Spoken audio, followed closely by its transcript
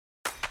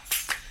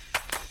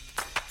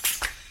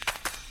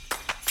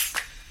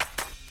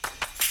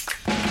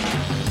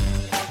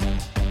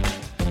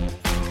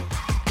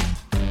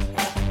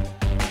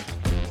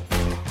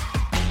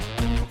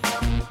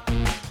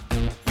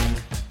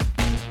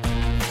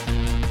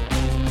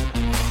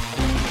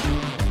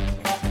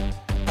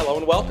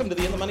welcome to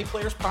the In the Money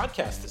Players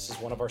podcast. This is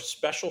one of our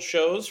special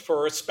shows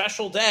for a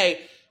special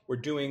day. We're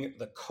doing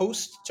the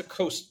Coast to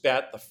Coast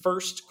bet, the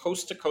first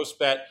Coast to Coast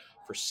bet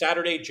for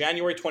Saturday,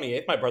 January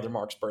 28th, my brother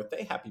Mark's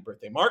birthday. Happy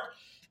birthday, Mark.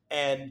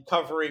 And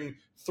covering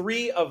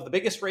three of the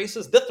biggest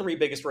races, the three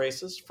biggest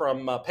races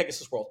from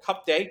Pegasus World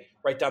Cup Day,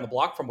 right down the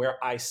block from where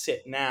I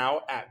sit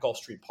now at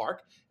Gulfstream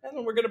Park. And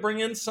then we're going to bring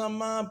in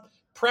some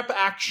prep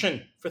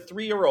action for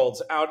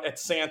 3-year-olds out at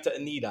Santa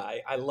Anita.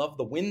 I love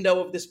the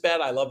window of this bet.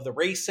 I love the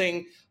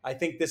racing. I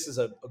think this is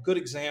a good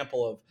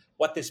example of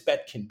what this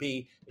bet can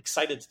be.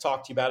 Excited to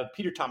talk to you about it.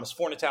 Peter Thomas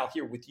Fornatal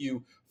here with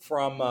you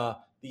from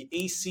the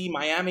AC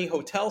Miami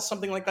Hotel,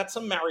 something like that,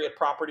 some Marriott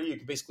property. You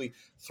can basically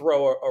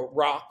throw a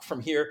rock from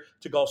here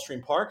to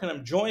Gulfstream Park. And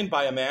I'm joined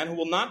by a man who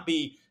will not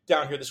be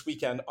down here this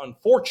weekend,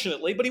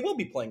 unfortunately, but he will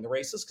be playing the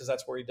races because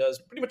that's where he does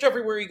pretty much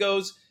everywhere he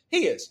goes.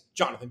 He is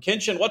Jonathan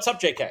Kinchin. What's up,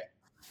 JK?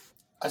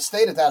 I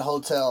stayed at that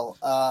hotel.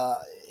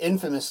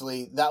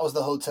 Infamously, that was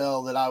the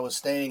hotel that I was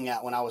staying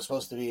at when I was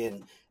supposed to be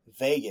in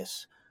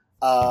Vegas.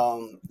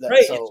 Right,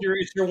 so,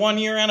 it's your 1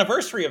 year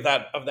anniversary of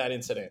that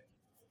incident.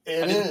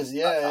 It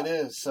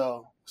is.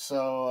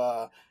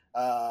 So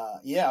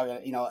yeah,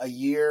 you know, a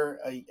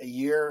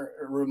year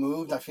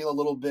removed, I feel a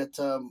little bit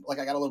like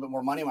I got a little bit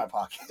more money in my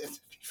pocket.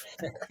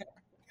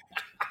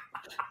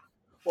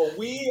 Well,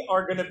 we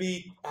are going to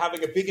be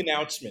having a big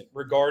announcement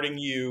regarding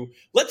you.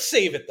 Let's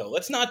save it, though.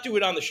 Let's not do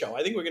it on the show.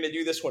 I think we're going to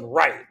do this one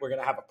right. We're going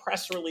to have a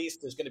press release.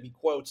 There's going to be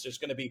quotes. There's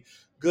going to be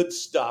good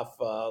stuff.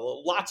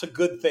 Lots of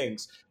good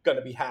things going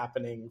to be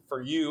happening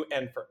for you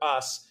and for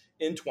us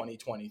in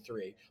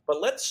 2023.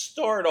 But let's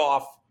start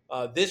off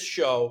this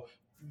show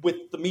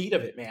with the meat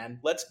of it, man.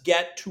 Let's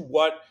get to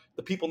what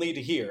the people need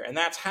to hear. And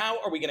that's how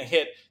are we going to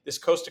hit this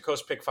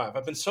coast-to-coast pick five?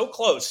 I've been so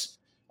close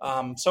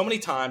so many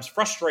times,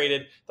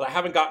 frustrated that I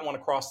haven't gotten one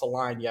across the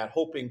line yet,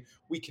 hoping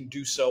we can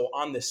do so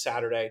on this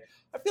Saturday.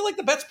 I feel like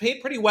the bet's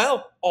paid pretty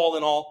well, all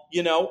in all.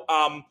 You know,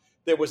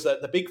 there was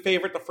the big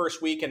favorite the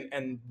first week,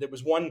 and there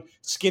was one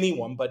skinny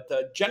one.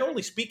 But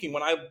generally speaking,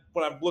 when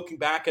I'm looking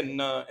back and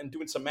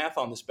doing some math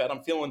on this bet,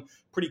 I'm feeling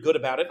pretty good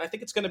about it. And I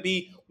think it's going to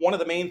be one of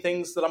the main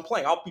things that I'm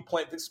playing. I'll be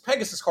playing. This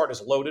Pegasus card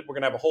is loaded. We're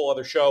going to have a whole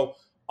other show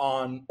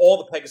on all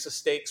the Pegasus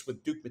stakes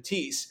with Duke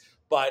Matisse.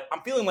 But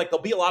I'm feeling like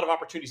there'll be a lot of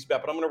opportunities to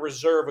bet, but I'm going to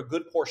reserve a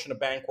good portion of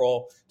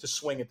bankroll to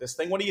swing at this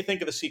thing. What do you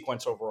think of the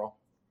sequence overall?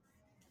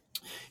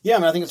 Yeah, I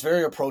mean, I think it's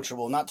very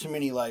approachable. Not too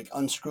many like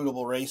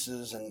unscrutable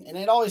races, and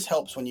it always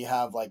helps when you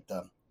have like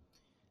the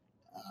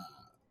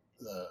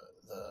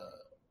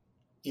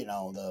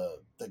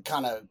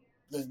kind of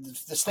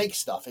the stake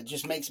stuff. It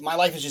just makes my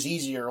life is just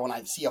easier when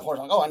I see a horse.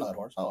 I'm like, oh, I know that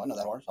horse. Oh, I know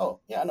that horse. Oh,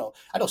 yeah, I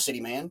know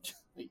City Man.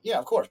 Yeah,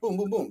 of course. Boom,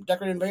 boom, boom.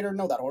 Decorated Invader.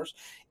 Know that horse.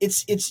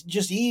 It's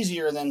just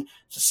easier than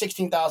a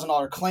 $16,000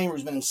 claimer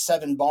who's been in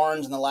 7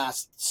 barns in the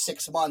last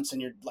 6 months,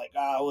 and you're like,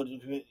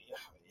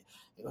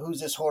 who's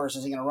this horse?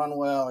 Is he going to run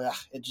well? Yeah,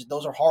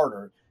 those are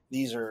harder.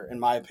 These are, in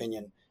my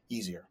opinion,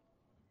 easier.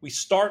 We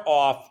start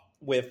off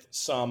with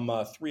some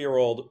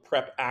 3-year-old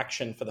prep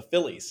action for the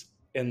fillies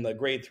in the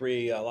Grade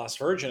 3 Las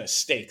Virgenes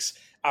Stakes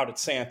out at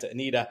Santa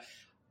Anita.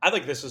 I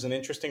think this is an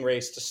interesting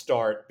race to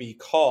start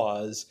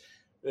because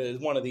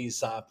it's one of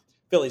these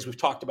fillies we've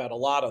talked about a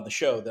lot on the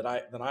show that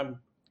I'm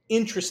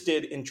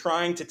interested in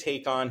trying to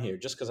take on here,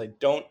 just because I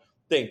don't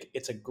think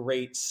it's a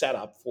great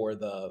setup for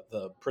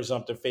the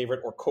presumptive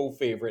favorite or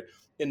co-favorite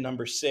in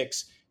number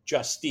 6,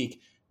 Justique.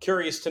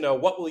 Curious to know,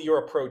 what will your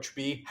approach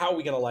be? How are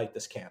we going to light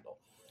this candle?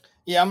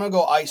 Yeah, I'm going to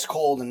go ice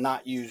cold and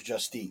not use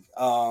Justique.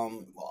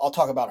 I'll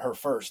talk about her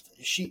first.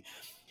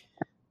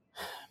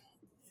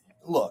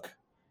 Look,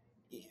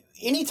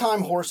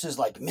 anytime horses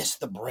like miss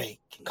the break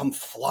and come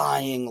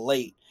flying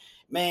late,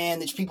 man,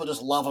 these people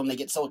just love them. They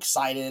get so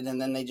excited,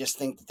 and then they just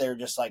think that they're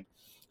just like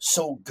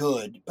so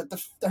good. But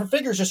her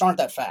figures just aren't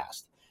that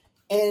fast.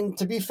 And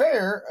to be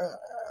fair,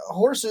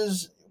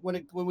 horses,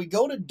 when we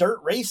go to dirt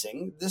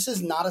racing, this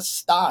is not a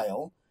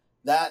style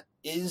that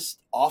is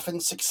often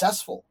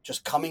successful,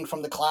 just coming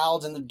from the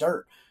clouds and the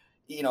dirt.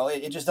 You know,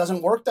 it just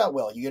doesn't work that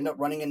well. You end up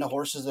running into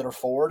horses that are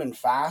forward and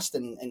fast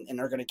and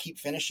are going to keep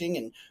finishing.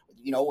 And,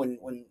 you know,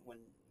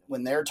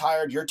 when they're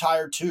tired, you're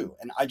tired too.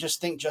 And I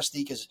just think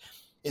Justique is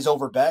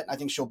overbet. I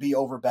think she'll be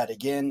overbet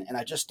again. And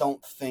I just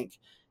don't think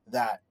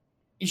that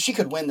she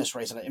could win this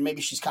race. And maybe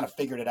she's kind of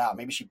figured it out.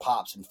 Maybe she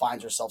pops and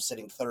finds herself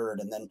sitting third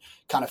and then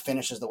kind of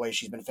finishes the way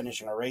she's been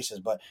finishing her races.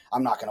 But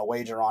I'm not going to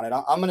wager on it.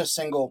 I'm going to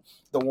single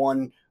the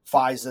one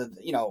FISA.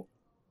 You know,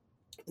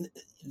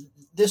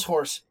 this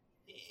horse,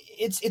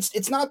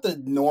 it's not the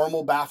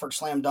normal Baffert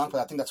slam dunk, but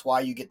I think that's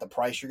why you get the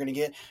price you're going to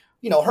get.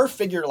 You know, her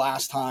figure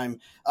last time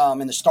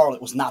in the Starlet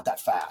was not that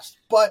fast.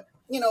 But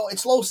you know,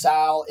 it's low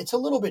sal. It's a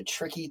little bit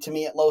tricky to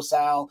me at low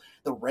sal.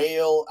 The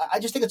rail, I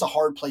just think it's a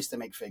hard place to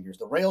make figures.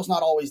 The rail's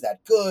not always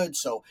that good,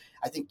 so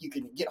I think you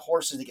can get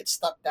horses that get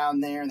stuck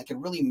down there, and they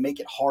can really make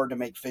it hard to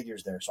make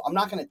figures there. So I'm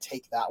not going to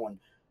take that one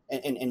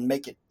and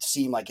make it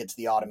seem like it's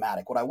the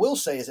automatic. What I will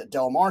say is that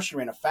Del Mar, she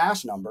ran a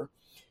fast number.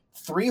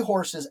 3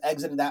 horses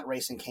exited that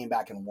race and came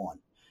back and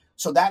won.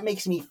 So that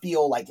makes me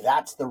feel like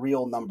that's the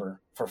real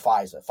number for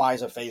FISA. I'm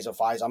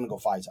going to go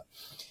FISA.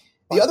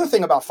 The other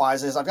thing about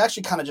Faiza is I've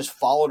actually kind of just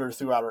followed her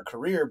throughout her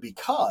career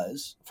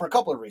because, for a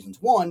couple of reasons.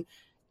 One,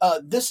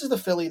 this is the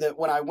filly that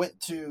when I went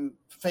to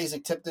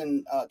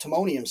Fasig-Tipton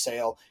Timonium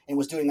sale and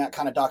was doing that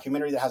kind of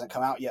documentary that hasn't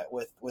come out yet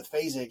with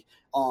Fasig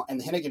and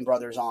the Hennigan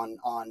brothers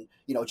on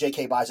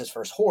J.K. buys his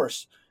first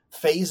horse.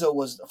 Faiza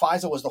was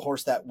the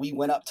horse that we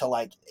went up to,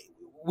 like,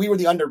 we were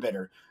the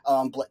underbidder.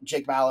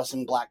 Jake Ballas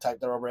and Black Type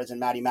Thoroughbreds and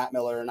Maddie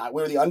Mattmiller and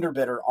we were the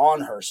underbidder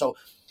on her. So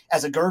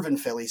as a Girvan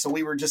filly, so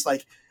we were just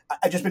like,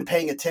 I just been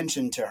paying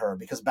attention to her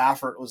because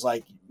Baffert was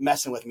like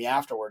messing with me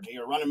afterwards. You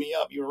were running me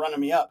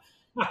up.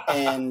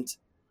 And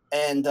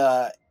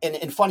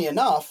funny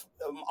enough,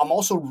 I'm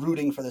also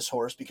rooting for this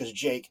horse because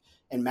Jake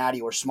and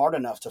Maddie were smart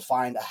enough to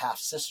find a half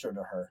sister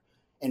to her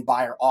and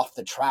buy her off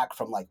the track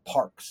from like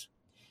Parks.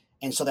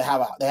 And so they have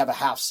a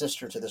half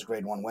sister to this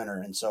Grade 1 winner.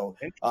 And so,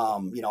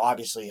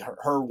 obviously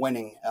her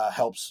winning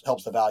helps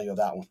the value of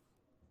that one.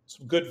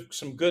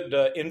 Some good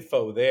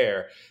info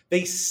there.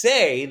 They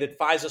say that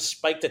Faiza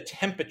spiked a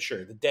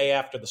temperature the day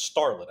after the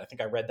Starlet. I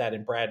think I read that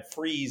in Brad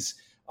Free's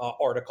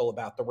article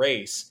about the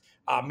race.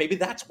 Maybe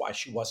that's why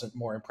she wasn't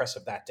more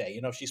impressive that day.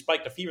 If she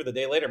spiked a fever the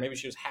day later, maybe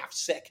she was half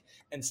sick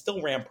and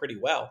still ran pretty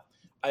well.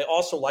 I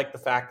also like the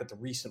fact that the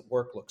recent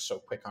work looks so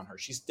quick on her.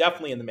 She's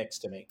definitely in the mix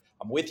to me.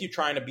 I'm with you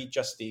trying to beat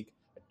Justique.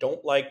 I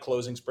don't like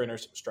closing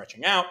sprinters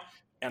stretching out,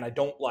 and I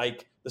don't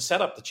like the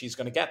setup that she's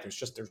going to get.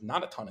 There's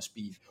not a ton of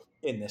speed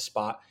in this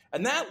spot.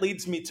 And that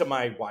leads me to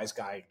my wise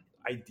guy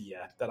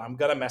idea that I'm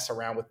going to mess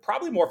around with,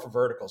 probably more for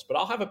verticals, but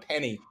I'll have a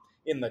penny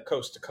in the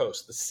coast to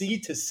coast, the C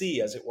to C,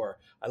 as it were.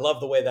 I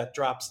love the way that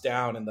drops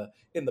down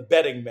in the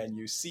betting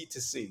menu, C to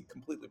C,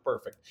 completely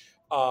perfect,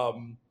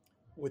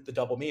 with the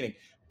double meaning.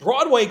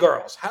 Broadway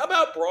Girls. How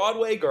about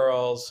Broadway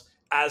Girls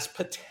as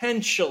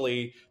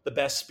potentially the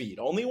best speed?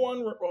 Only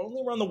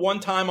run the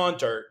one time on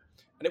dirt,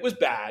 and it was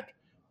bad,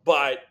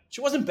 but she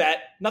wasn't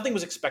bet. Nothing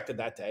was expected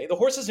that day. The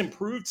horse has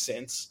improved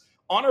since.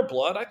 On her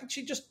blood, I think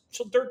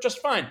she'll dirt just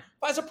fine.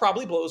 Faiza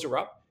probably blows her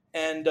up,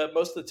 and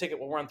most of the ticket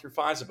will run through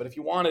Faiza. But if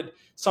you wanted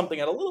something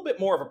at a little bit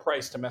more of a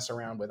price to mess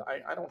around with,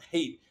 I don't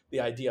hate the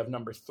idea of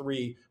number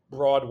 3,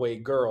 Broadway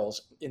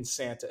Girls, in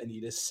Santa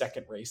Anita's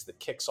second race that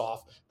kicks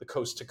off the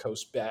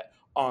coast-to-coast bet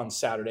on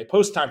Saturday.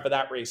 Post time for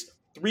that race,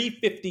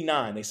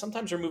 3:59. They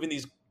sometimes are moving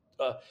these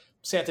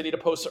Santa Anita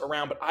posts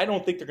around, but I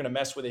don't think they're going to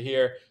mess with it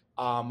here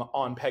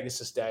on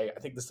Pegasus Day. I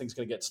think this thing's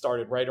going to get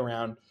started right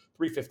around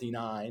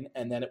 3:59,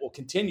 and then it will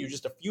continue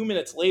just a few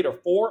minutes later,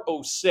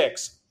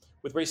 4:06,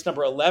 with race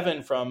number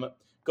 11 from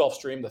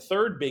Gulfstream, the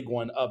third big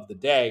one of the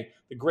day,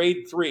 the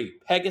Grade 3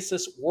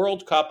 Pegasus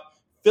World Cup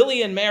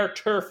Filly and Mare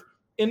Turf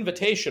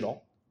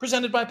Invitational,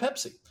 presented by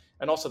Pepsi.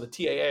 And also the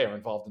TAA are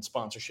involved in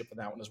sponsorship in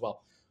that one as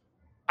well.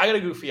 I got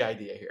a goofy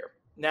idea here.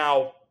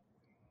 Now,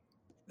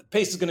 the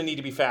pace is going to need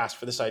to be fast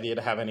for this idea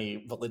to have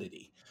any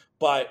validity.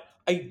 But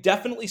I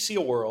definitely see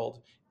a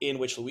world in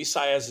which Luis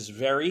Saez is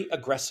very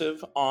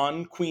aggressive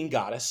on Queen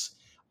Goddess.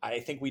 I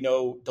think we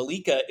know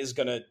Dalika is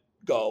going to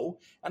go.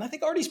 And I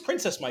think Artie's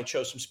Princess might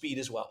show some speed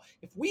as well.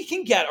 If we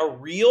can get a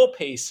real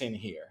pace in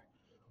here,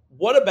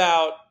 what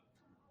about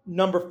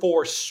number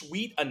 4,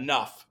 Sweet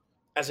Enough,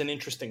 as an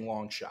interesting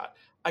long shot?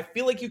 I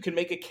feel like you can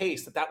make a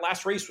case that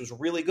last race was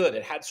really good.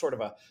 It had sort of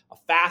a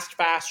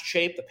fast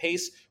shape. The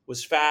pace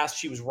was fast.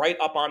 She was right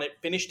up on it,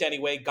 finished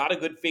anyway, got a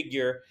good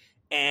figure.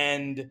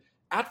 And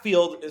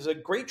Atfield is a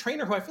great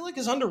trainer who I feel like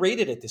is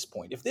underrated at this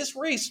point. If this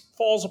race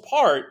falls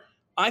apart,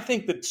 I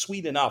think that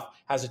Sweet Enough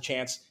has a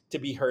chance to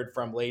be heard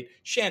from late.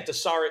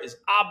 Shantasara is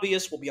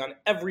obvious, will be on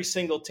every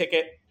single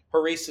ticket.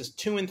 Her races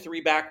 2 and 3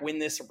 back win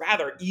this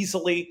rather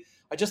easily.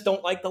 I just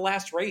don't like the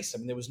last race. I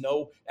mean, there was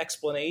no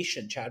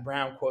explanation. Chad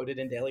Brown quoted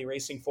in Daily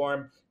Racing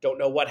Form, don't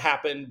know what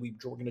happened. We're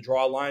going to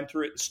draw a line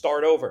through it and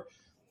start over.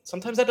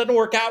 Sometimes that doesn't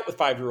work out with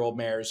 5-year-old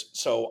mares.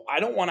 So I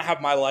don't want to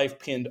have my life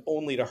pinned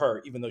only to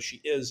her, even though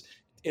she is,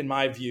 in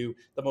my view,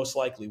 the most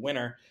likely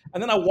winner.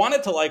 And then I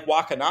wanted to like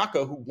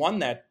Wakanaka, who won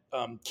that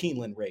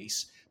Keeneland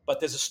race. But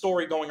there's a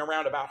story going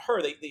around about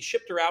her. They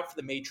shipped her out for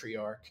the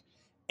matriarch.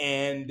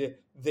 And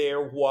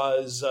there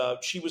was,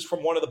 she was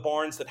from one of the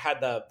barns that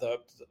had the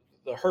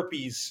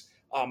herpes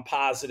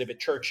positive at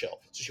Churchill.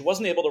 So she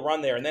wasn't able to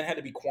run there and then had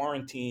to be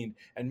quarantined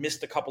and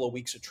missed a couple of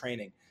weeks of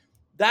training.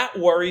 That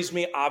worries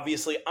me,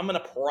 obviously. I'm going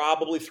to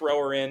probably throw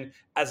her in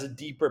as a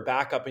deeper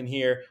backup in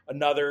here.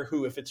 Another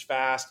who, if it's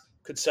fast,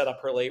 could set up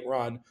her late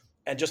run.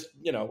 And just,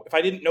 if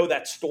I didn't know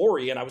that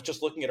story and I was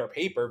just looking at her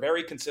paper,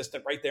 very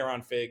consistent right there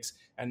on Figs.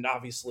 And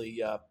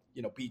obviously,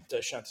 beat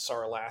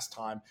Shantasara last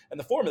time. And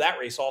the form of that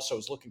race also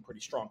is looking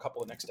pretty strong. A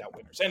couple of next out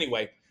winners.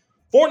 Anyway,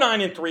 4,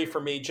 9, and 3 for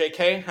me.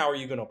 JK, how are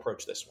you going to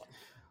approach this one?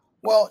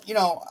 Well,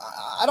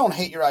 I don't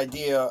hate your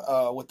idea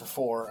with the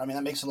 4. I mean,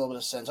 that makes a little bit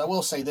of sense. I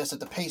will say this, that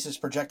the pace is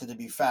projected to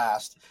be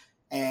fast,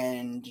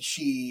 and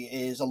she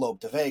is a Lope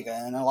de Vega.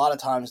 And a lot of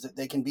times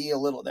they can be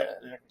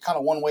they're kind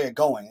of one way of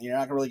going. You're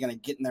not really going to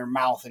get in their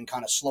mouth and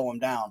kind of slow them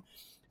down.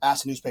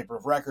 Ask the newspaper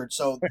of record.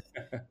 So,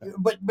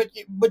 but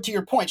to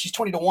your point, she's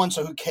 20-1,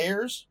 so who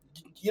cares?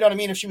 You know what I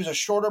mean? If she was a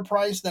shorter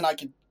price, then I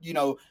could,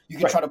 you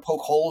could try to poke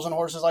holes in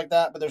horses like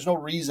that, but there's no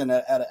reason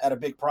at a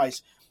big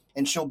price.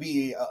 and she'll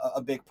be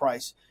a big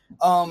price.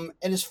 And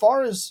as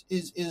far as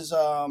is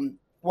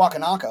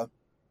Wakanaka,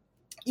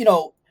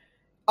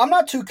 I'm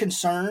not too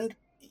concerned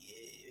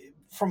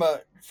from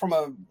a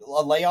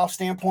layoff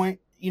standpoint.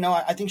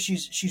 I think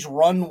she's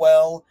run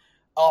well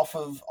off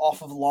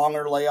of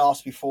longer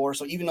layoffs before.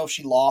 So even though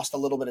she lost a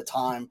little bit of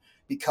time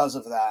because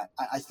of that,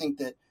 I think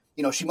that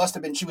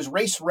she was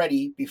race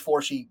ready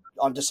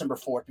on December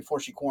 4th before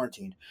she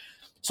quarantined.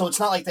 So it's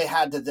not like they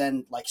had to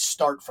then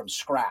start from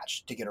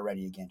scratch to get her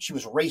ready again. She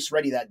was race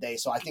ready that day.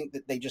 So I think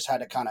that they just had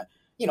to kind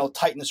of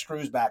tighten the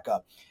screws back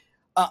up.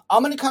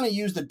 I'm going to kind of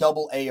use the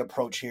double A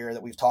approach here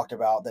that we've talked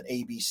about, that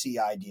ABC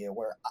idea,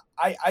 where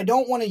I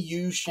don't want to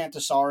use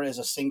Shantasara as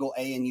a single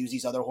A and use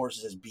these other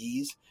horses as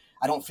Bs.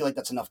 I don't feel like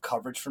that's enough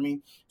coverage for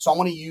me. So I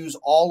want to use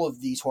all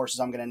of these horses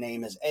I'm going to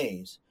name as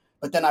A's.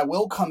 But then I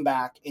will come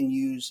back and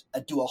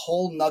do a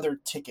whole nother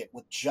ticket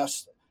with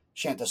just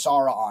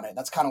Shantasara on it.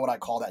 That's kind of what I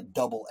call that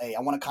double A.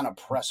 I want to kind of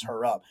press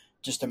her up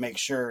just to make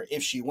sure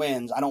if she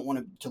wins, I don't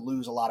want to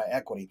lose a lot of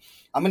equity.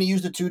 I'm going to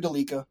use the 2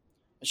 Delika.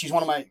 She's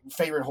one of my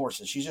favorite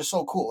horses. She's just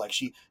so cool.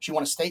 She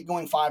won a stake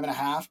going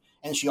 5.5,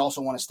 and she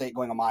also won a stake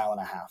going 1.5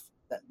 miles.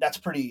 That's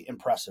pretty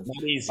impressive.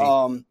 Not easy.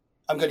 I'm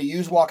going to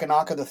use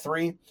Wakanaka, the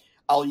 3.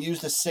 I'll use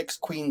the 6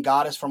 Queen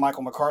Goddess for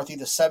Michael McCarthy.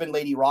 The 7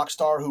 Lady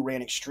Rockstar, who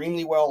ran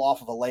extremely well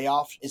off of a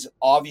layoff, is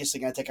obviously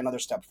going to take another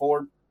step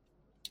forward.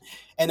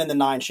 And then the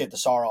 9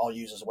 Shantasara I'll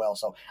use as well.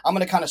 So I'm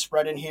going to kind of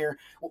spread in here.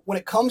 When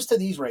it comes to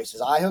these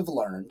races, I have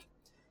learned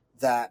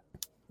that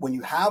when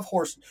you have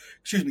horses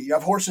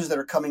that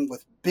are coming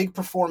with big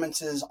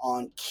performances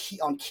on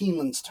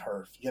Keeneland's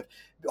turf. You have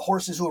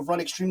horses who have run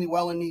extremely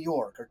well in New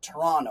York or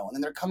Toronto, and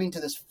then they're coming to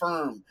this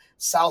firm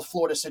South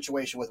Florida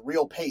situation with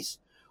real pace.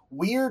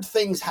 Weird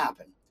things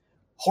happen.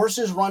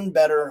 Horses run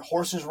better.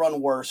 Horses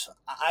run worse.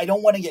 I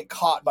don't want to get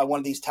caught by one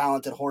of these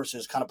talented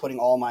horses kind of putting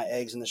all my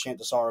eggs in the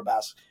Shantasara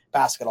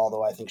basket,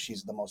 although I think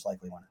she's the most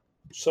likely winner.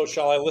 So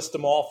shall I list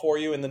them all for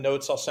you in the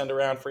notes I'll send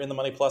around for In the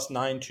Money Plus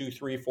 9, 2,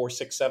 3, 4,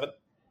 6, 7?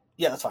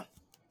 Yeah, that's fine.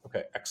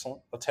 Okay,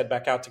 excellent. Let's head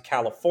back out to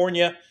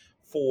California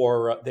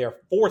for their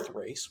 4th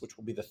race, which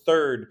will be the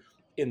 3rd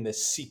in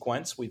this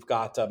sequence. We've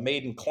got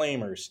maiden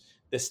claimers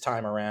this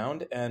time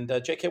around, and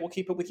JK, we'll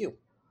keep it with you.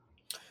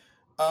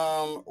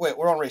 Wait,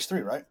 we're on race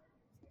 3, right?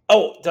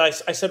 Oh, I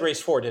said race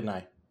 4, didn't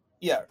I?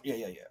 Yeah.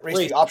 Race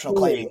 3, optional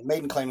claiming.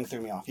 Maiden claiming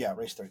threw me off. Yeah,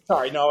 race 3.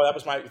 Sorry, no, that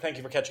was thank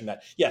you for catching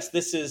that. Yes,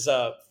 this is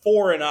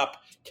 4 and up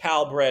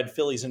Cal-bred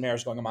fillies and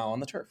mares going 1 mile on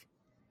the turf.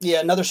 Yeah,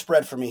 another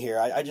spread for me here.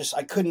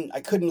 I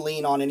couldn't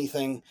lean on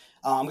anything.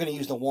 I'm going to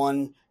use the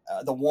 1,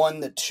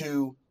 the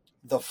 2,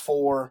 the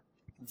 4,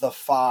 the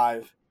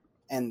 5,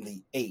 and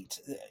the 8.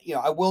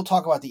 I will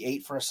talk about the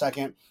 8 for a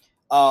second.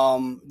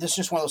 This is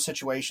just one of those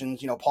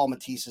situations. Paul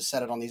Matisse has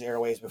said it on these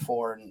airways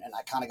before, and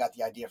I kind of got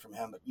the idea from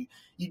him. But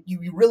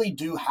you really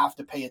do have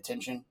to pay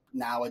attention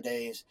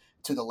nowadays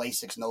to the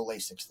Lasix, no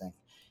Lasix thing.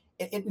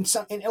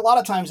 And a lot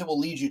of times it will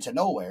lead you to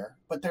nowhere,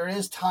 but there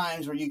is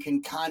times where you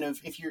can kind of,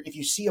 if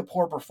you see a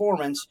poor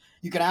performance,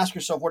 you can ask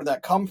yourself, where did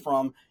that come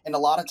from? And a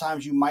lot of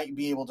times you might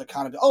be able to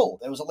kind of,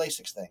 it was a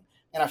Lasix thing.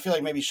 And I feel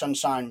like maybe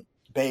Sunshine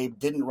Babe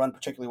didn't run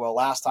particularly well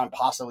last time,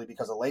 possibly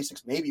because of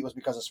Lasix. Maybe it was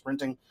because of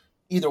sprinting.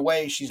 Either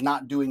way, she's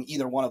not doing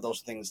either one of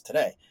those things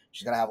today.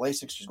 She's going to have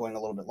Lasix. She's going a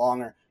little bit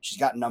longer. She's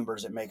got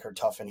numbers that make her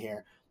tough in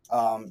here.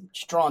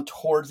 She's drawn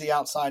towards the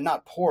outside,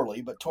 not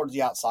poorly, but towards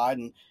the outside.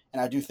 And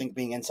I do think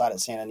being inside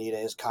at Santa Anita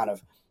is kind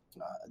of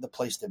the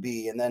place to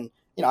be. And then,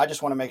 I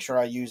just want to make sure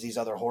I use these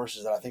other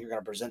horses that I think are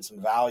going to present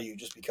some value,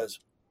 just because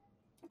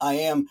I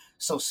am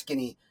so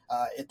skinny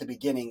at the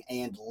beginning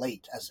and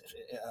late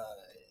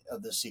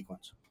of this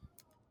sequence.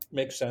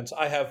 Makes sense.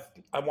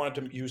 I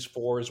wanted to use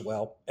 4 as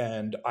well,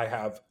 and I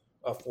have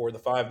 4, the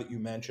 5 that you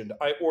mentioned.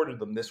 I ordered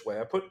them this way.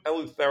 I put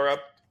Eleuthera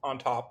on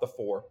top, the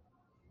 4.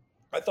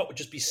 I thought would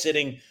just be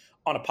sitting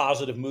on a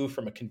positive move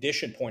from a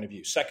condition point of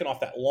view. Second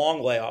off that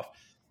long layoff,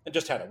 and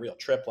just had a real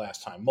trip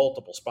last time.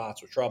 Multiple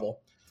spots with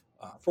trouble.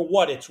 For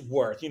what it's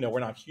worth, we're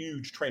not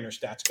huge trainer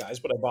stats guys,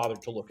 but I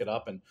bothered to look it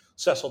up. And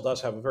Cecil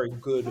does have a very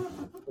good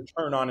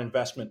return on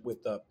investment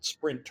with the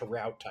sprint to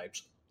route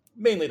types.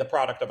 Mainly the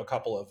product of a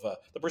couple of,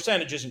 the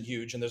percentage isn't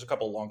huge, and there's a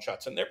couple of long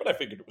shots in there, but I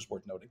figured it was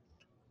worth noting.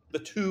 The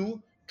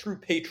 2, True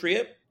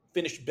Patriot,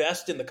 finished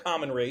best in the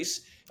common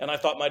race, and I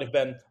thought might have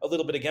been a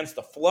little bit against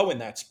the flow in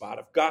that spot.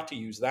 I've got to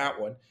use that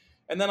one.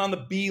 And then on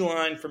the B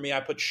line for me, I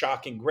put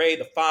Shocking Gray,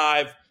 the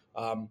 5.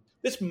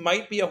 This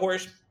might be a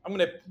horse. I'm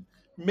going to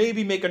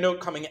maybe make a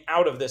note coming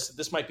out of this.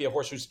 This might be a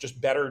horse who's just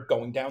better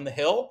going down the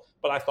hill,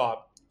 but I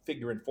thought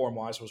figure and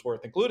form-wise was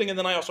worth including. And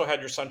then I also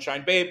had your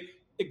Sunshine Babe,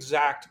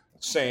 exact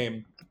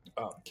same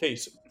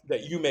case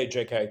that you made,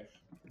 JK.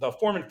 The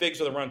form and figs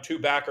of the run 2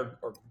 back are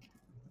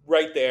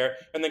right there,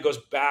 and then goes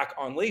back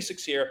on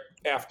Lasix here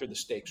after the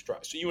stakes dry.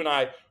 So you and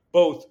I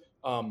both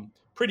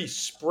pretty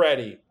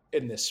spready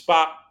in this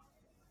spot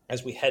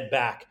as we head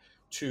back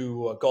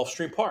to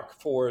Gulfstream Park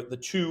for the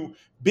 2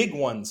 big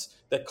ones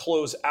that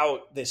close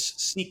out this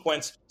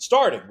sequence,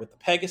 starting with the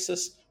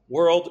Pegasus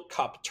World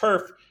Cup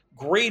Turf.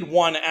 Grade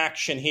 1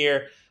 action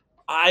here.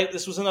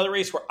 This was another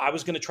race where I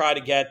was going to try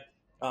to get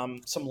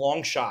some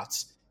long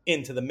shots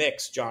into the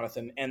mix,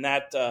 Jonathan. And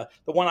that the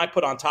one I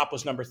put on top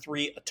was number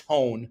 3,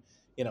 Atone.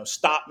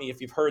 Stop me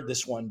if you've heard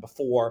this one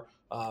before.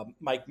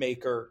 Mike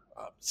Maker,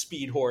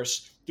 speed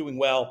horse, doing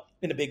well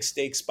in a big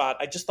stake spot.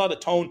 I just thought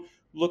Atone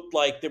looked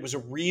like there was a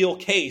real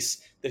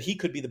case that he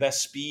could be the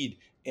best speed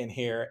in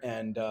here,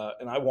 and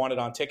I wanted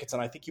on tickets,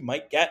 and I think you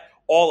might get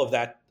all of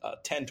that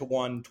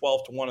 10-1,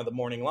 12-1 of the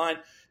morning line.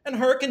 And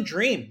Hurricane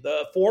Dream,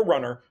 the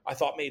forerunner, I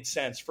thought made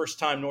sense. First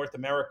time North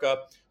America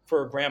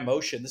for Graham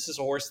Motion. This is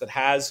a horse that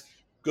has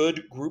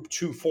good Group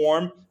 2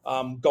 form,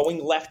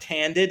 going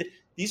left-handed.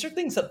 These are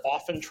things that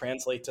often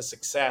translate to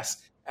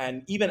success,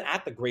 and even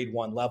at the Grade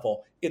 1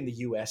 level in the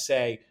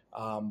USA,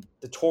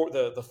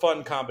 the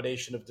fun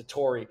combination of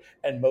Dettori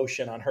and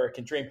Motion on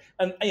Hurricane Dream.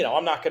 And,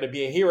 I'm not going to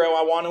be a hero.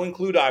 I want to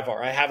include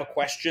Ivar. I have a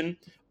question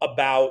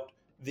about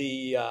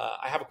the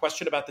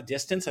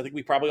distance. I think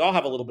we probably all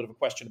have a little bit of a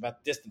question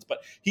about the distance, but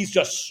he's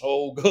just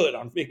so good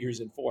on figures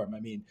and form. I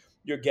mean,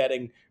 you're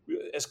getting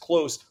as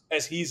close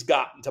as he's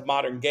gotten to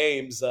modern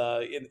games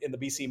in the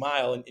BC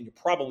Mile, and you're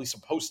probably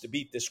supposed to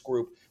beat this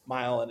group.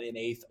 Mile and an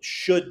eighth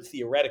should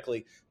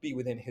theoretically be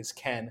within his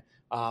ken.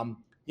 I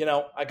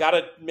got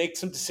to make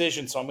some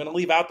decisions, so I'm going to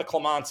leave out the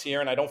Clements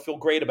here, and I don't feel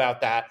great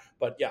about that.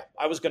 But yeah,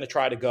 I was going to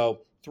try to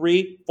go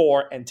 3,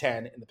 4, and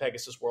 10 in the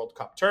Pegasus World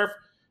Cup turf.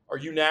 Are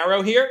you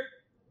narrow here?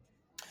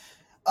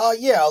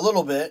 Yeah, a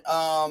little bit.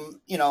 I'm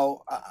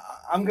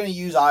going to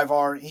use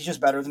Ivar. He's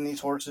just better than these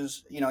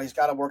horses. He's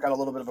got to work out a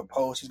little bit of a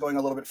post. He's going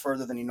a little bit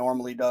further than he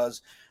normally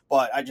does.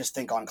 But I just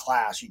think on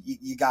class,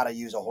 you got to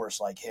use a horse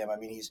like him. I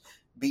mean, he's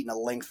beaten a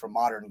length from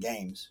Modern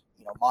Games.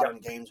 Modern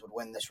Games would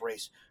win this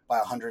race by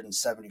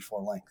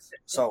 174 lengths.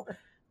 So,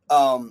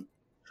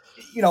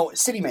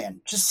 City Man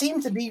just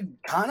seemed to be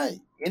kind of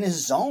in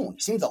his zone.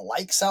 He seemed to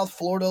like South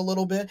Florida a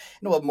little bit.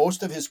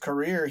 Most of his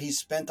career he's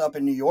spent up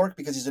in New York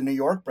because he's a New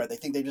York bred. They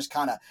think they just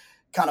kind of,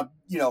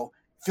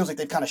 feels like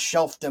they've kind of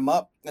shelved him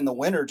up in the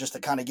winter just to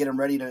kind of get him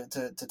ready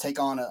to take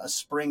on a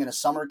spring and a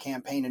summer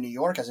campaign in New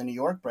York as a New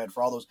York bred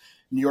for all those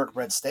New York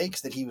bred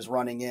stakes that he was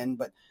running in.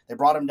 But they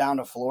brought him down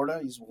to Florida.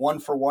 He's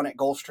 1-for-1 at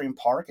Gulfstream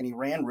Park, and he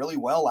ran really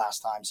well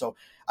last time. So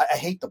I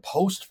hate the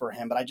post for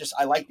him, but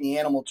I like the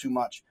animal too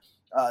much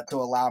to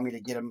allow me to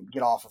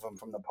get off of him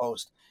from the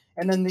post.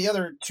 And then the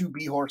other 2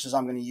 B horses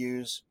I'm going to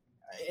use,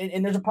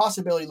 and there's a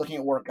possibility looking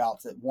at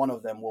workouts that one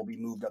of them will be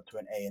moved up to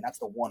an A, and that's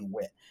the 1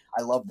 Wit.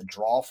 I love the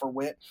draw for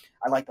Wit.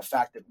 I like the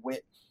fact that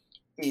Wit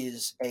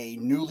is a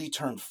newly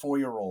turned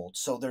 4-year-old.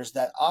 So there's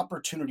that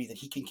opportunity that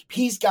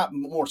he's got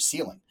more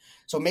ceiling.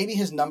 So maybe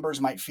his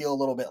numbers might feel a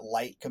little bit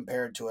light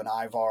compared to an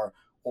Ivar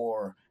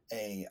or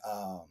I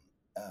want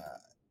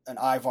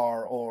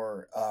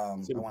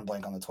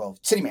blank on the 12,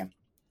 City Man.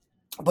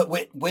 But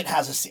Wit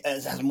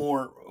has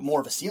more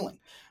of a ceiling,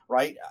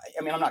 right?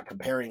 I mean, I'm not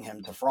comparing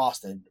him to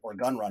Frosted or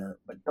Gunrunner,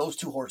 but those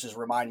 2 horses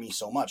remind me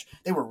so much.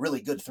 They were really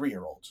good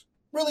 3-year-olds.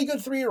 Really good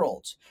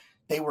 3-year-olds.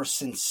 They were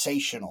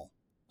sensational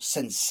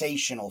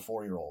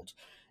 4-year-olds.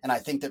 And I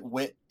think that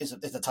Wit is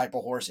the type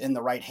of horse in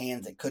the right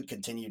hands that could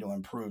continue to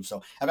improve.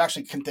 So I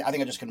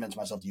think I just convinced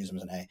myself to use him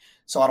as an A.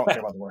 So I don't care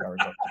about the workout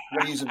report. I'm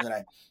going to use him as an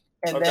A.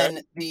 And okay.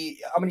 Then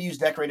I'm going to use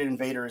Decorated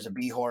Invader as a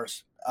B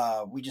horse.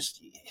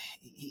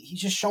 He's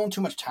just shown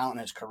too much talent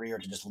in his career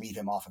to just leave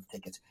him off of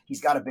tickets.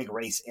 He's got a big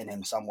race in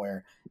him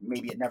somewhere.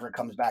 Maybe it never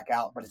comes back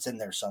out, but it's in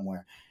there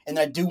somewhere. And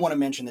I do want to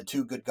mention the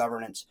 2 Good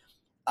Governance.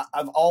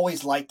 I've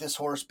always liked this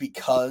horse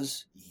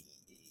because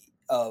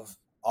of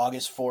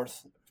August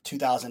 4th,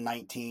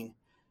 2019.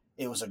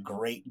 It was a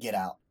great get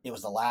out. It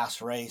was the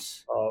last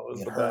race. Oh, it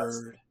was the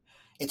best.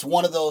 It's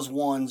one of those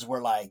ones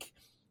where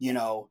he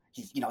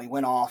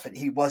went off and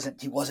he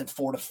wasn't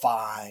 4 to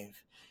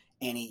 5.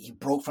 And he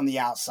broke from the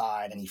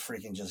outside and he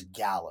freaking just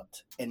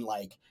galloped. And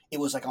it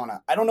was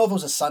I don't know if it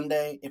was a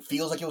Sunday. It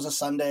feels like it was a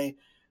Sunday,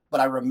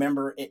 but I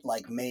remember it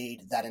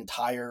made that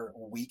entire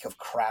week of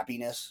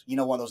crappiness.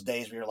 One of those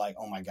days where you're like,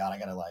 oh my God, I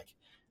gotta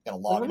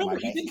log into my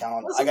bank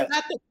account. Wasn't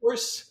that the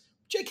horse?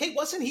 JK,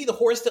 wasn't he the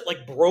horse that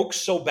broke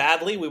so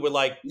badly? We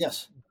were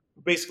yes,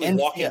 basically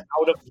walking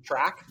out of the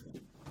track.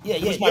 Yeah,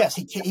 yes.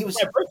 He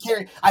was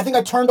carried. I think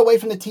I turned away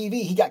from the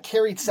TV. He got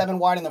carried 7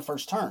 wide in the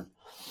first turn.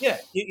 Yeah,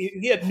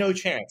 he had no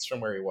chance from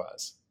where he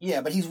was.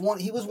 Yeah, but he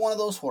was one of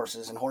those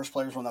horses, and horse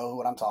players will know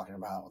what I'm talking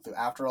about.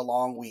 After a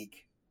long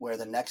week, where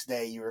the next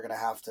day you were going to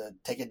have to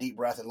take a deep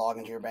breath and log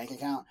into your bank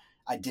account,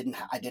 I didn't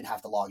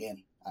have to log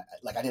in.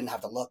 I didn't have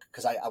to look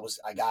because I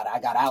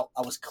got out.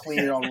 I was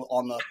clear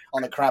on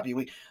the crappy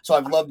week. So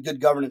I've loved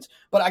Good Governance,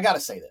 but I got to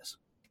say this.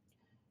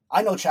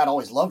 I know Chad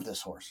always loved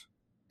this horse,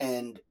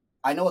 and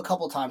I know a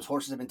couple of times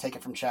horses have been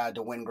taken from Chad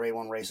to win Grade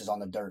 1 races on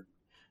the dirt.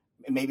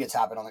 Maybe it's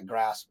happened on the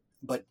grass.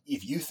 But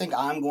if you think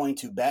I'm going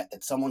to bet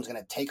that someone's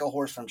going to take a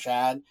horse from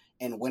Chad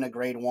and win a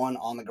Grade 1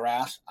 on the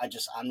grass, I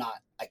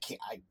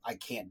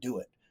can't do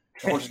it.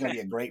 The horse is going to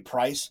be a great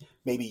price.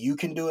 Maybe you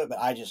can do it, but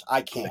I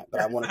can't.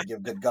 But I wanted to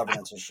give Good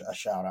Governance a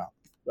shout out.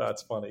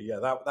 That's funny.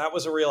 Yeah, that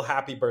was a real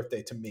happy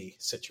birthday to me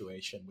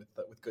situation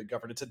with Good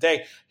Governance.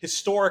 Today,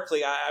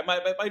 historically, I might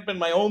have been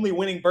my only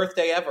winning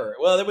birthday ever.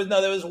 Well,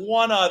 there was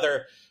one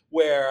other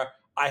where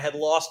I had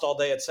lost all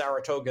day at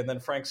Saratoga, and then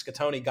Frank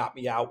Scottoni got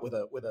me out with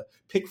a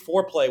pick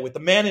 4 play with the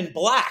Man in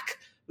Black.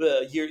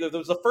 It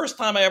was the first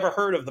time I ever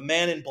heard of the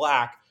Man in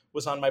Black.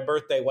 Was on my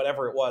birthday,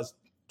 whatever it was,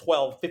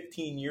 12,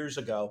 15 years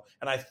ago.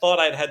 And I thought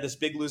I'd had this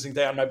big losing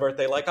day on my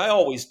birthday, like I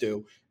always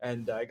do.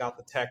 And I got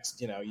the text,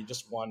 you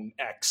just won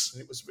X.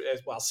 It was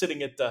while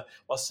sitting at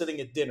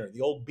dinner, the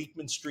old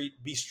Beekman Street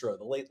Bistro,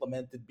 the late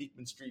lamented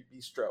Beekman Street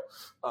Bistro.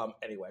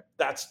 Anyway,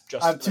 that's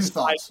just. I have two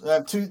thoughts. I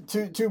have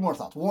two more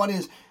thoughts. One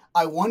is,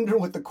 I wonder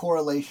what the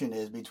correlation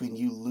is between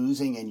you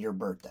losing and your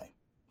birthday.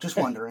 Just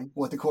wondering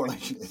what the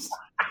correlation is.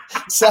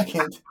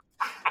 Second,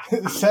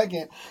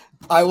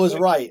 I was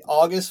right.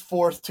 August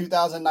 4th,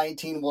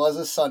 2019 was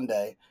a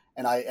Sunday,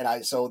 and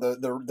I so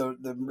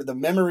the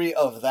memory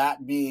of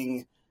that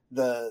being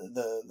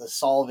the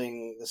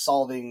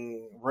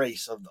solving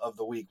race of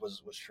the week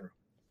was true.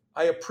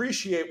 I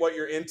appreciate what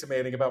you're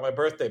intimating about my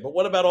birthday, but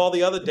what about all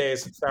the other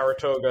days at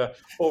Saratoga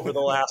over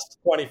the last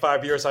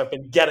 25 years? I've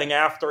been getting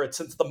after it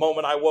since the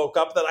moment I woke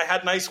up that I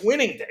had nice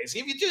winning days.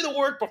 If you do the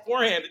work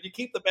beforehand and you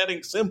keep the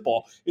betting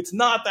simple, it's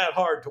not that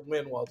hard to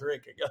win while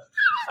drinking.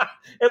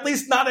 At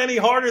least not any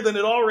harder than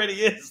it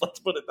already is. Let's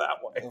put it that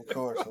way. Of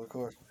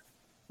course.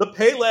 The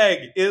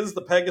Peleg is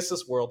the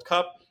Pegasus World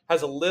Cup.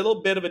 Has a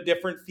little bit of a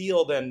different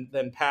feel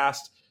than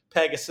past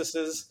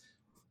Pegasuses.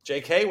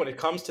 JK, when it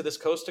comes to this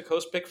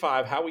coast-to-coast Pick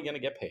 5, how are we going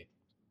to get paid?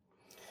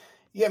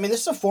 Yeah, I mean,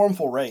 this is a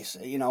formful race,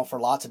 for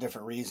lots of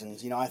different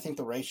reasons. I think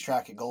the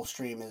racetrack at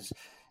Gulfstream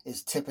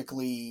is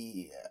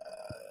typically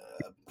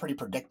pretty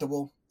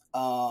predictable.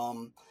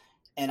 And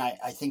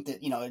I think that,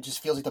 it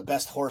just feels like the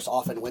best horse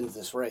often wins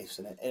this race.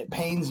 And it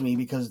pains me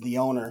because the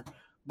owner,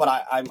 but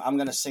I'm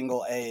going to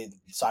single A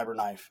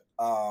Cyberknife.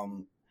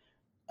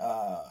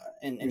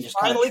 And just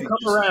finally come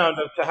around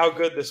to how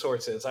good this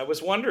horse is. I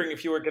was wondering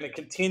if you were going to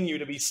continue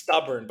to be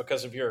stubborn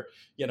because of your,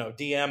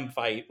 DM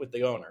fight with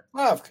the owner.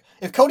 Well,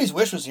 if Cody's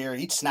Wish was here,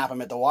 he'd snap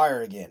him at the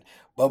wire again.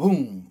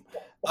 Ba-boom.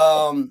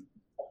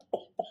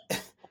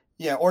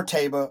 Yeah, or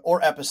Taba,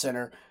 or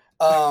Epicenter,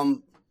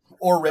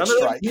 or Rich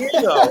Strike.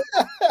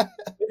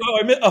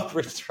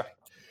 Rich Strike.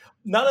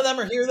 None of them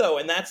are here, though,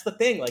 and that's the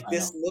thing. Like,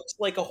 this looks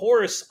like a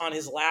horse on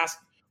his last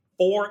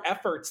 4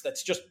 efforts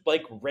that's just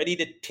like ready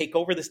to take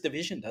over this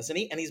division, doesn't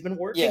he? And he's been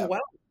working well.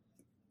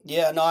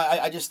 Yeah, no,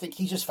 I just think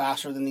he's just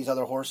faster than these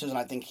other horses, and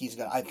I think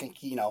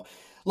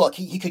look,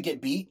 he could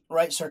get beat,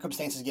 right?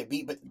 Circumstances get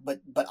beat, but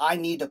I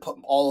need to put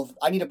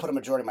a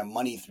majority of my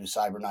money through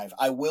Cyberknife.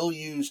 I will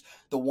use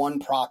the 1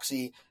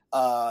 Proxy,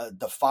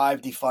 the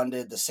 5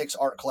 Defunded, the 6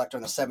 Art Collector,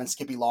 and the 7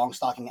 Skippy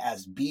Longstocking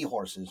as B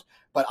horses,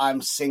 but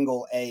I'm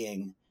single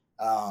A-ing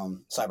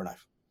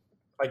Cyberknife.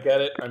 I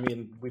get it. I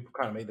mean, we've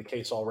kind of made the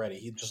case already.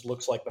 He just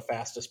looks like the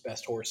fastest,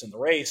 best horse in the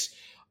race.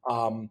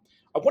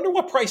 I wonder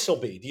what price he'll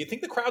be. Do you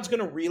think the crowd's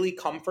going to really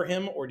come for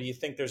him, or do you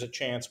think there's a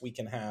chance we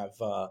can have,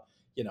 a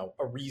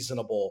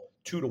reasonable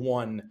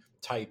 2-to-1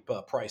 type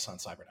price on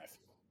Cyberknife?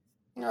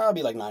 I'll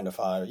be like 9 to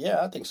 5.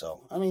 Yeah, I think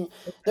so. I mean,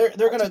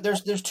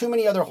 there's too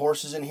many other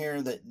horses in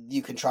here that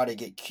you can try to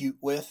get cute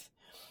with.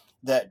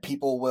 That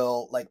people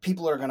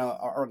are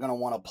gonna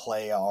want to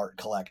play Art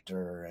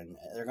Collector, and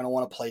they're gonna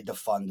want to play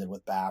Defunded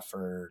with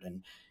Baffert,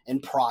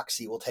 and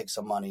Proxy will take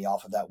some money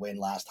off of that win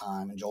last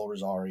time, and Joel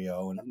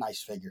Rosario, and a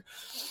nice figure.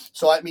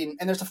 So I mean,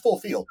 and there's a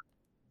full field,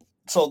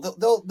 so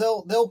they'll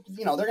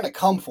they're gonna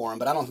come for him,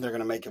 but I don't think they're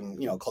gonna make him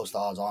close to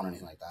odds on or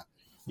anything like that.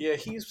 Yeah,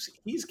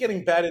 he's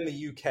getting bet in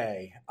the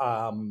UK,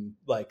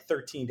 like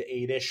 13 to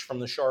 8-ish from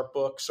the Sharp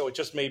book. So it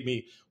just made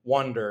me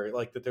wonder,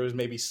 like, that there was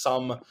maybe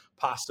some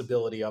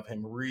possibility of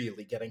him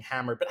really getting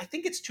hammered. But I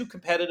think it's too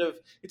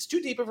competitive. It's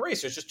too deep of a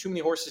race. There's just too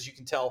many horses you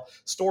can tell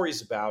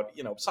stories about.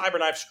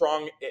 Cyberknife,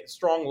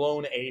 strong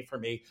lone A for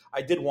me.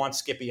 I did want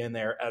Skippy in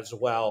there as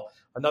well.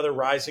 Another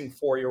rising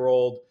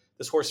 4-year-old.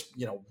 This horse,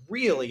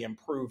 really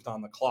improved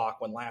on the clock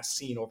when last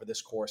seen over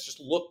this course. Just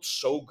looked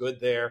so good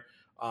there.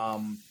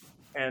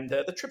 And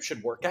the trip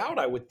should work out,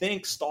 I would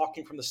think.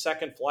 Stalking from the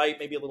second flight,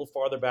 maybe a little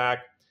farther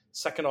back.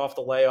 Second off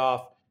the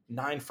layoff,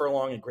 9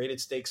 furlong in graded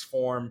stakes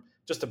form.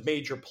 Just a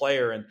major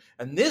player.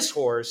 And this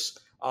horse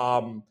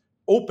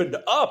opened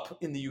up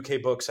in the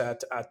UK books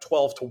at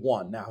 12 to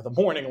 1. Now, the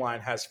morning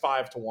line has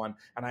 5 to 1,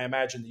 and I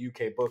imagine the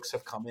UK books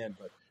have come in.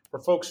 But for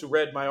folks who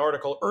read my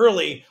article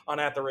early on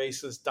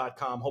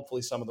attheraces.com,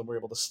 hopefully some of them were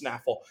able to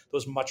snaffle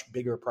those much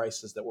bigger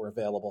prices that were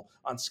available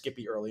on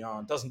Skippy early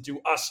on. Doesn't do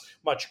us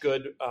much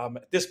good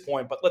at this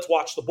point, but let's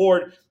watch the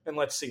board and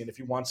let's see. And if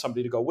you want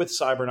somebody to go with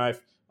Cyberknife,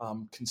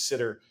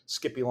 consider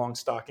Skippy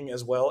Longstocking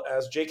as well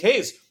as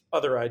JK's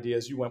other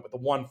ideas. You went with the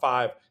 1,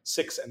 5,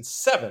 6, and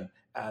 7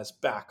 as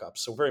backups.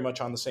 So very much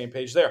on the same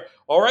page there.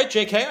 All right,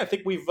 JK, I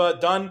think we've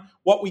done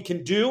what we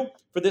can do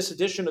for this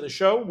edition of the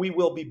show. We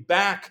will be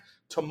back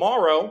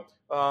tomorrow.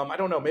 I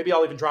don't know. Maybe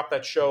I'll even drop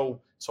that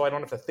show so I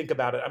don't have to think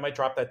about it. I might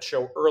drop that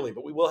show early,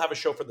 but we will have a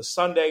show for the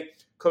Sunday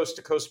Coast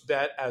to Coast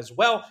bet as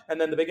well. And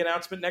then the big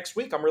announcement next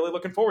week. I'm really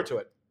looking forward to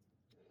it.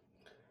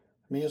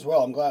 Me as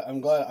well. I'm glad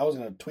I was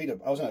going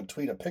to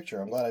tweet a picture.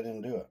 I'm glad I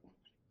didn't do it.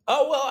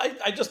 Oh, well,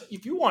 I just,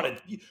 if you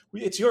wanted,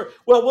 it's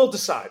well, we'll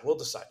decide. We'll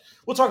decide.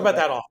 We'll talk about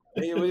Okay. that off.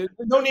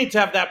 No need to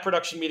have that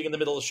production meeting in the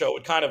middle of the show. It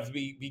would kind of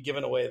be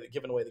giving away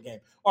the game.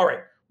 All right,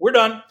 we're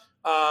done.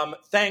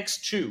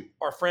 Thanks to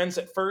our friends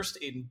at First,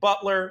 Aiden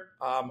Butler.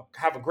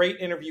 Have a great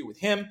interview with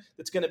him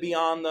that's going to be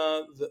on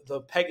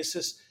the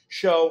Pegasus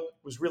show.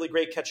 It was really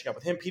great catching up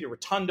with him. Peter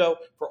Rotundo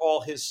for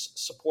all his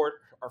support.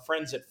 Our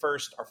friends at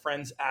First, our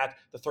friends at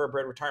the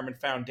Thoroughbred Retirement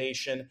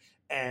Foundation,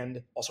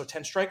 and also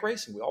 10 Strike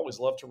Racing. We always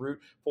love to root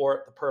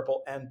for the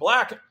purple and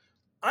black.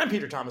 I'm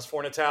Peter Thomas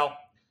Fornatale.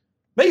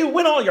 May you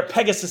win all your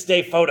Pegasus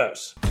Day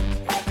photos.